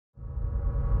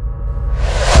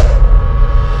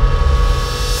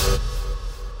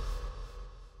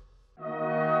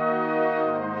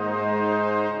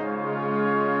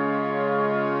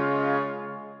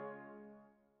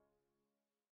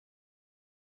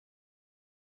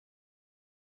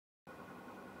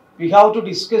we have to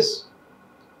discuss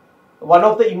one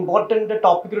of the important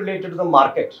topic related to the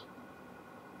market.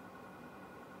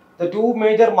 The two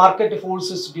major market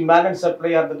forces, demand and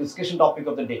supply, are the discussion topic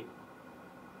of the day.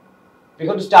 We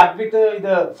have to start with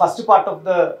the first part of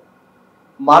the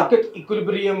market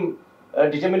equilibrium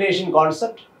determination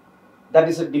concept, that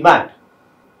is a demand.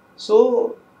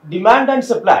 So, demand and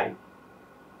supply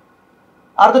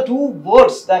are the two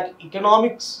words that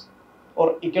economics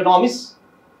or economists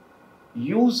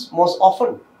use most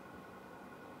often.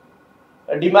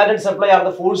 Demand and supply are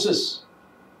the forces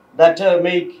that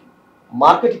make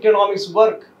market economics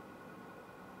work.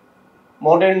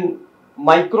 Modern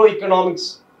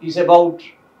microeconomics is about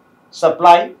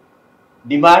supply,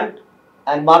 demand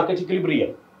and market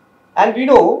equilibrium. And we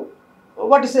know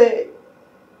what is a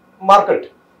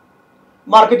market.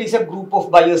 Market is a group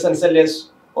of buyers and sellers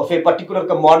of a particular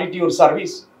commodity or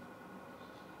service.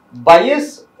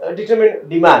 Buyers determine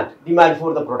demand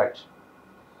for the product,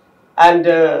 and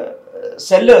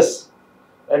sellers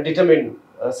determine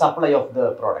supply of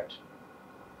the product.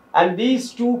 And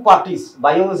these two parties,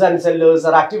 buyers and sellers,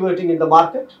 are activating in the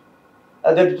market. They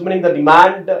are determining the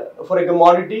demand for a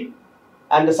commodity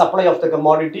and the supply of the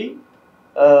commodity.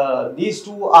 These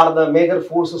two are the major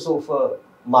forces of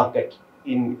market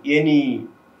in any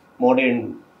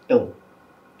modern term.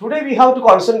 Today we have to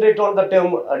concentrate on the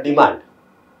term demand.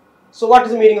 So what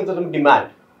is the meaning of the term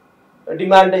demand?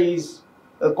 Demand is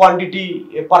a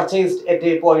quantity purchased at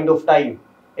a point of time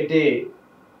at a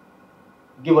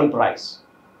given price.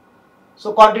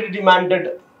 So quantity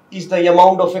demanded is the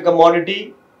amount of a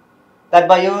commodity that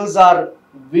buyers are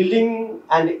willing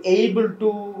and able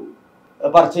to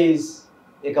purchase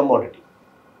a commodity.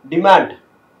 Demand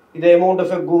is the amount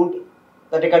of a good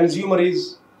that a consumer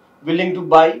is willing to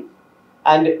buy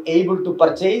and able to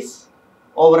purchase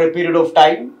over a period of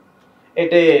time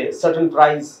at a certain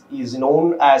price is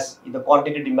known as the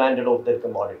quantity demanded of that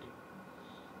commodity.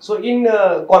 So in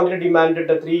quantity demanded,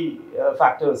 the three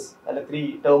factors and the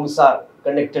three terms are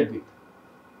connected with.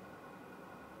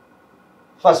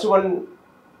 First one,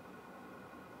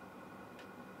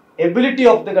 ability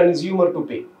of the consumer to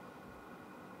pay.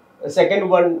 The second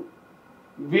one,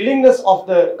 willingness of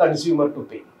the consumer to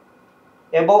pay.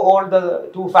 Above all the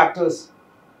two factors,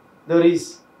 there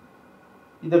is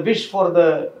the wish for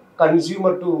the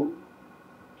consumer to,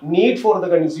 need for the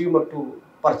consumer to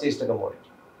purchase the commodity.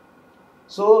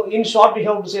 So in short, we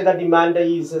have to say that demand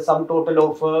is a sum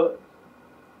total of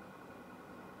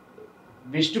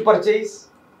wish to purchase,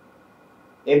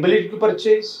 ability to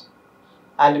purchase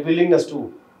and willingness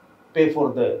to pay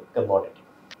for the commodity.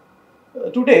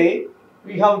 Today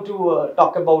we have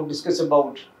to discuss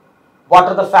about what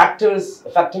are the factors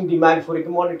affecting demand for a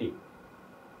commodity.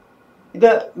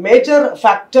 The major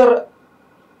factor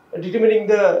determining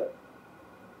the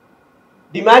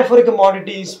demand for a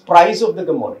commodity is price of the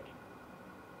commodity.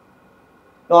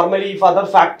 Normally, if other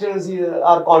factors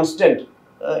are constant,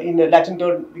 in Latin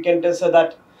term we can say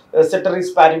that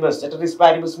ceteris paribus. Ceteris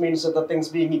paribus means the things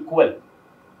being equal.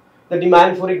 The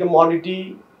demand for a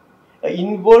commodity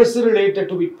inversely related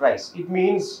to its price. It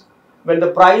means when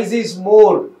the price is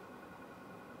more,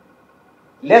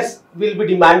 less will be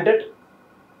demanded,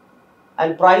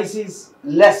 and price is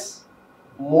less,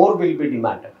 more will be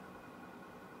demanded.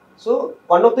 So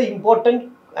one of the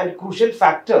important and crucial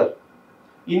factor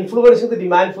influencing the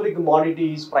demand for a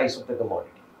commodity is price of the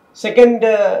commodity. Second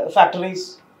factor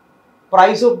is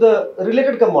price of the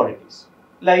related commodities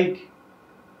like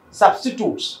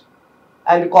substitutes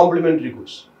and complementary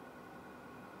goods.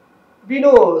 We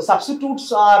know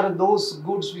substitutes are those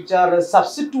goods which are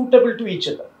substitutable to each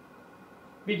other.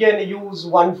 We can use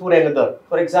one for another,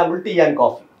 for example tea and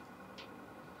coffee.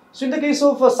 So in the case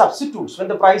of substitutes, when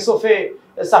the price of a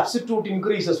substitute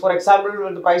increases, for example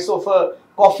when the price of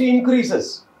coffee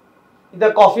increases,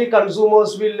 the coffee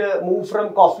consumers will move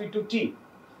from coffee to tea.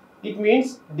 It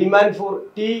means demand for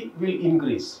tea will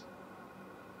increase.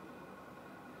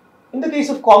 In the case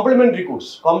of complementary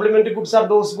goods are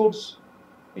those goods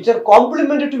which are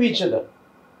complementary to each other.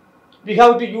 We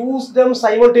have to use them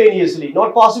simultaneously,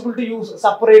 not possible to use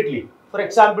separately. For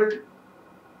example,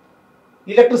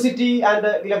 electricity and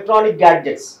electronic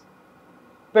gadgets,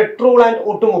 petrol and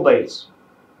automobiles.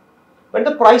 When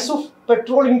the price of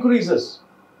petrol increases,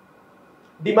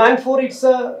 demand for its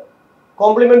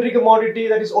complementary commodity,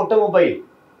 that is automobile,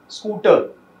 scooter,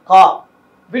 car,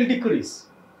 will decrease.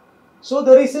 So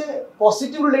there is a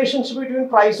positive relationship between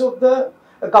price of the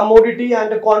commodity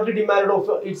and the quantity demanded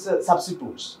of its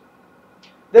substitutes.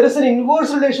 There is an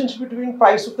inverse relationship between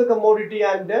price of the commodity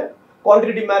and the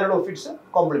quantity demanded of its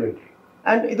complementary.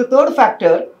 And the third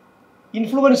factor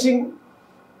influencing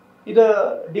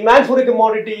The demand for a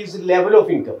commodity is the level of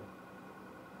income.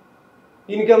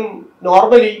 Income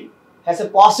normally has a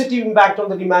positive impact on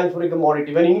the demand for a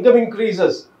commodity. When income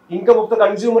increases, income of the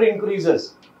consumer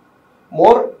increases,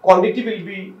 more quantity will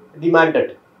be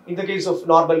demanded in the case of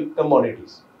normal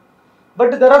commodities.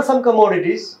 But there are some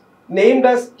commodities named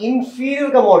as inferior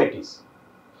commodities,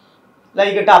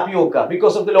 like a tapioca.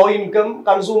 Because of the low income,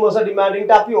 consumers are demanding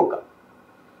tapioca.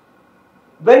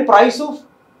 When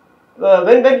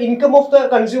when income of the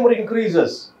consumer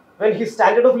increases, when his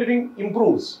standard of living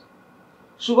improves,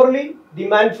 surely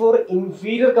demand for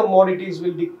inferior commodities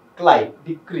will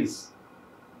decrease.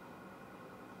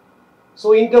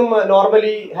 So income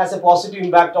normally has a positive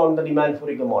impact on the demand for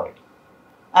a commodity.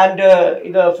 And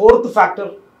the fourth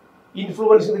factor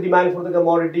influencing the demand for the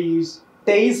commodity is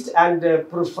taste and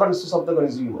preferences of the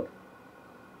consumer.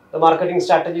 The marketing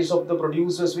strategies of the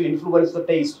producers will influence the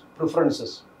taste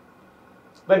preferences.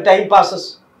 When time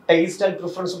passes, taste and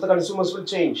preference of the consumers will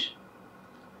change.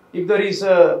 If there is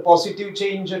a positive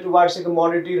change towards a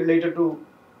commodity related to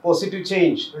positive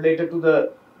change related to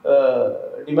the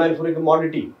demand for a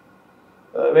commodity,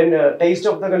 when taste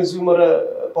of the consumer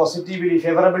positively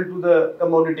favorable to the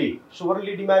commodity,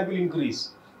 surely demand will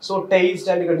increase. So taste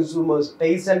and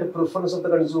preference of the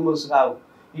consumers have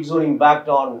its own impact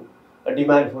on a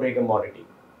demand for a commodity.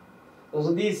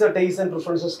 So these tastes and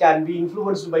preferences can be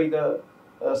influenced by the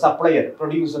supplier,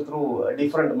 producer through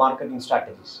different marketing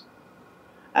strategies.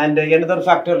 And another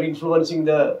factor influencing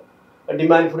the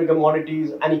demand for a commodity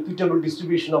is an equitable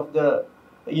distribution of the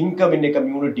income in a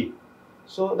community.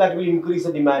 So that will increase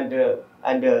the demand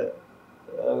and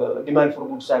demand for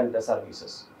goods and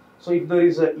services. So if there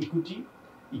is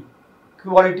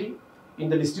equality in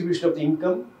the distribution of the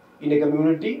income in a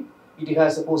community, it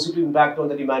has a positive impact on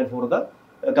the demand for the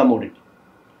commodity.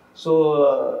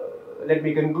 So let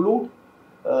me conclude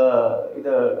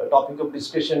the topic of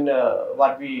discussion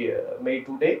what we made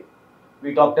today.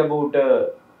 We talked about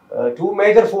two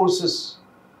major forces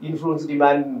influence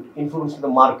the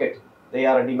market. They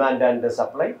are demand and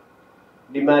supply.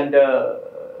 Demand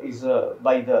is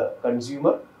by the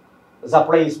consumer,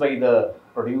 supply is by the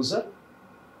producer.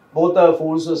 Both are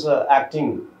forces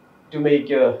acting to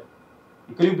make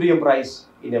equilibrium price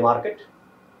in a market.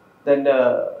 Then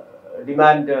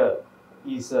demand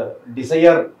is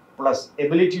desire plus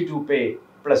ability to pay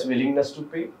plus willingness to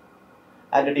pay.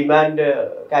 And demand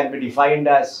can be defined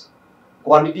as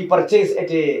quantity purchased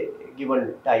at a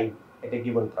given time at a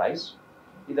given price.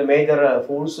 The major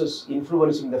forces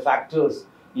influencing the factors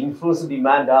influence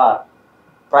demand are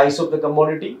price of the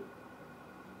commodity,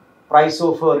 price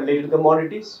of related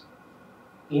commodities,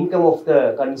 income of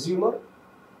the consumer,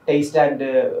 taste and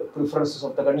preferences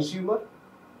of the consumer,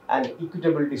 and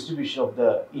equitable distribution of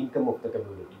the income of the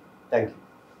community. Thank you.